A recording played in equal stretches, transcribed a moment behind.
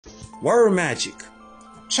Word magic.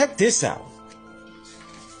 Check this out.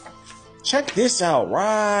 Check this out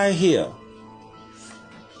right here.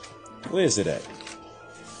 Where is it at?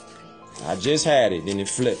 I just had it, then it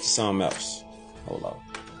flipped to something else. Hold on.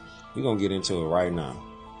 We're going to get into it right now.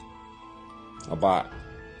 About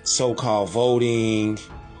so-called voting.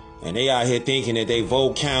 And they out here thinking that they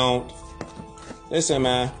vote count. Listen,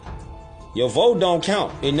 man. Your vote don't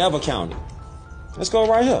count. It never counted. Let's go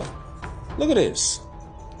right here. Look at this.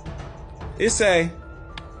 It say,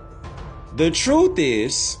 the truth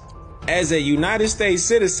is, as a United States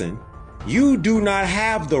citizen, you do not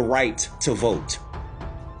have the right to vote.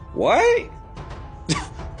 What?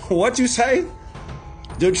 What you say?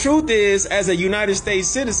 The truth is, as a United States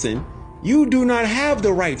citizen, you do not have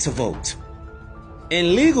the right to vote.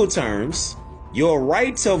 In legal terms, your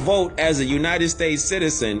right to vote as a United States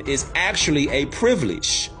citizen is actually a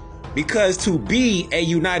privilege, because to be a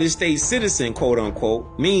United States citizen, quote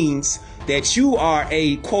unquote, means that you are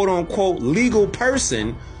a quote unquote legal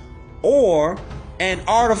person or an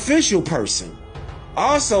artificial person,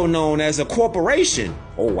 also known as a corporation.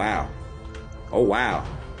 Oh, wow. Oh, wow.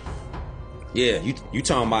 Yeah, you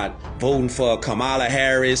talking about voting for Kamala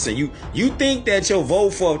Harris, and you think that your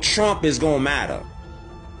vote for Trump is gonna matter.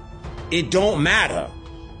 It don't matter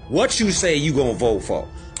what you say you gonna vote for.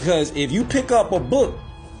 Because if you pick up a book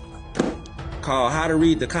called How to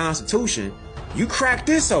Read the Constitution, you crack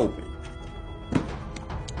this open.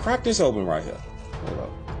 Crack this open right here. Hold up.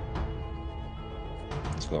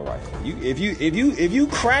 Let's go right here. If you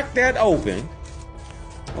crack that open,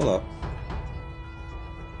 hold up.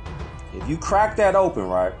 If you crack that open,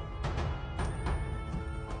 right?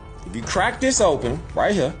 If you crack this open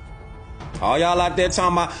right here, all y'all out there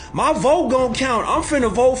talking about my vote gonna count. I'm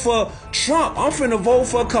finna vote for Trump. I'm finna vote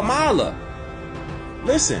for Kamala.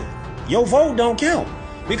 Listen, your vote don't count.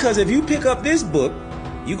 Because if you pick up this book,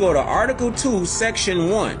 you go to Article 2, Section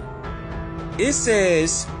 1. It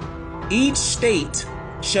says, each state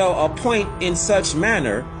shall appoint in such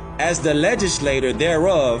manner as the legislator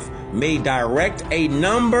thereof may direct a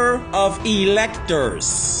number of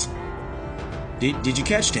electors. Did you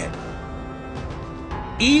catch that?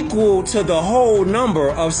 Equal to the whole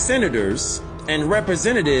number of senators and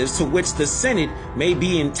representatives to which the Senate may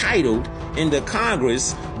be entitled in the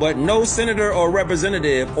Congress, but no senator or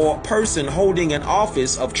representative or person holding an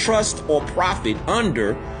office of trust or profit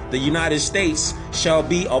under the United States shall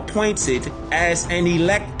be appointed as an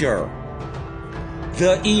elector.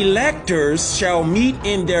 The electors shall meet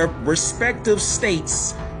in their respective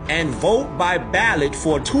states and vote by ballot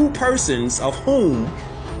for two persons, of whom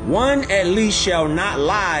one at least shall not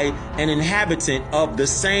lie an inhabitant of the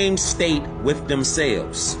same state with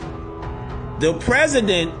themselves. The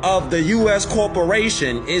president of the U.S.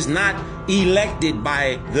 corporation is not elected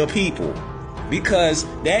by the people, because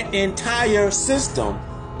that entire system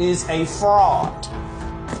is a fraud.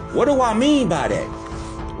 What do I mean by that?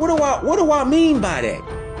 What do I mean by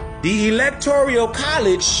that? The Electoral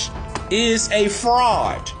College is a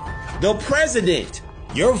fraud. The president,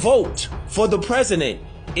 your vote for the president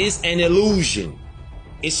is an illusion.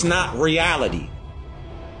 It's not reality.